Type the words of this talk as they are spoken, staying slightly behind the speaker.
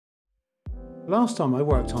Last time I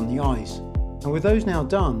worked on the eyes, and with those now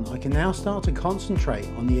done, I can now start to concentrate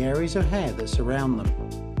on the areas of hair that surround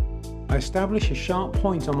them. I establish a sharp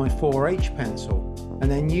point on my 4H pencil and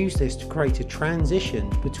then use this to create a transition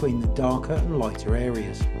between the darker and lighter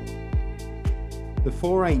areas. The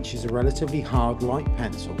 4H is a relatively hard light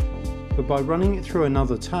pencil, but by running it through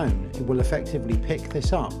another tone, it will effectively pick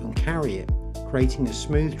this up and carry it, creating a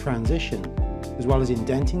smooth transition, as well as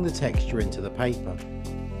indenting the texture into the paper.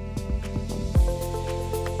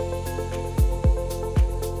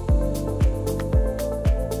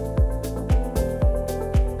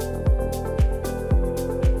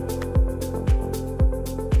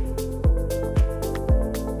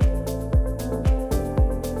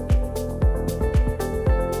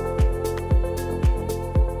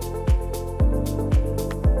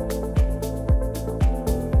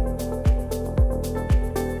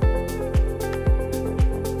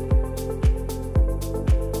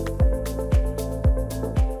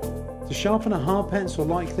 To sharpen a hard pencil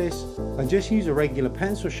like this, I just use a regular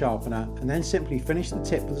pencil sharpener and then simply finish the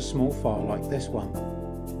tip with a small file like this one.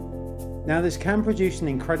 Now this can produce an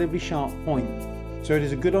incredibly sharp point, so it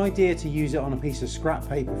is a good idea to use it on a piece of scrap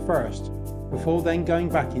paper first, before then going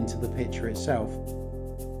back into the picture itself.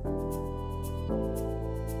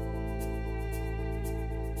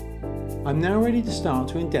 I'm now ready to start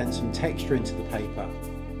to indent some texture into the paper,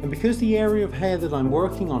 and because the area of hair that I'm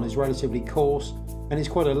working on is relatively coarse, and it's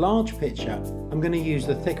quite a large picture, I'm going to use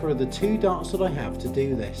the thicker of the two darts that I have to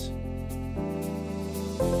do this.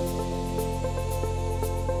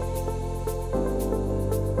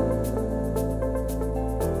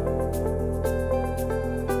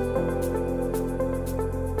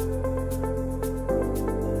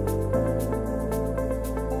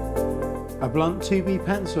 A blunt 2B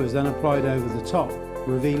pencil is then applied over the top,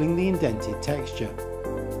 revealing the indented texture.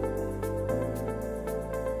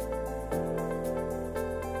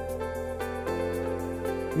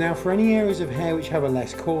 Now for any areas of hair which have a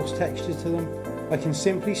less coarse texture to them, I can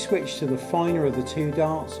simply switch to the finer of the two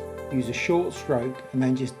darts, use a short stroke and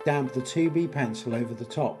then just dab the 2B pencil over the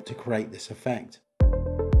top to create this effect.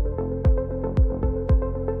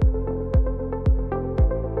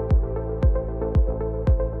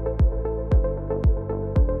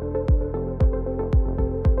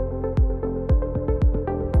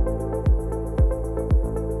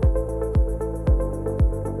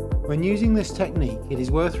 When using this technique, it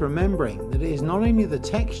is worth remembering that it is not only the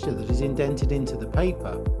texture that is indented into the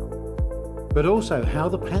paper, but also how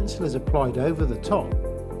the pencil is applied over the top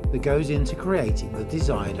that goes into creating the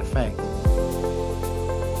desired effect.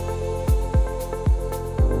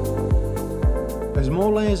 As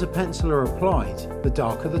more layers of pencil are applied, the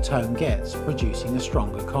darker the tone gets, producing a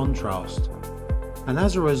stronger contrast. And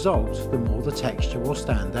as a result, the more the texture will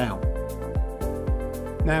stand out.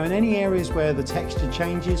 Now in any areas where the texture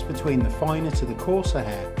changes between the finer to the coarser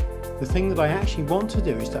hair, the thing that I actually want to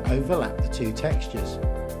do is to overlap the two textures.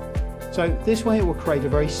 So this way it will create a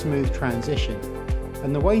very smooth transition,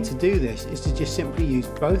 and the way to do this is to just simply use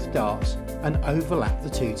both darts and overlap the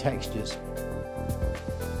two textures.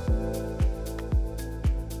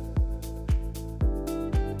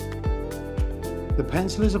 The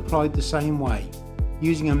pencil is applied the same way,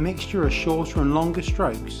 using a mixture of shorter and longer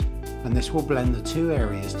strokes, and this will blend the two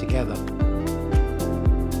areas together.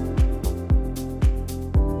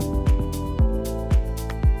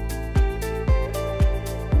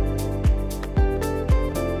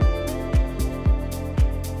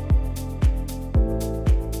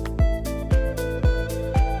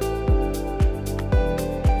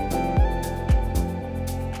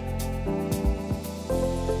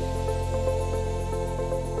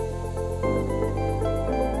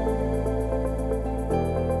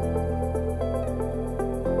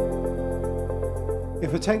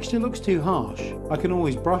 If a texture looks too harsh, I can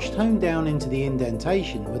always brush tone down into the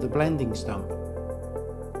indentation with a blending stump,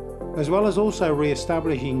 as well as also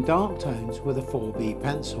re-establishing dark tones with a 4B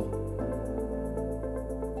pencil.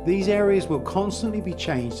 These areas will constantly be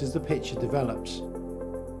changed as the picture develops.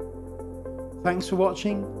 Thanks for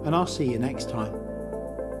watching, and I'll see you next time.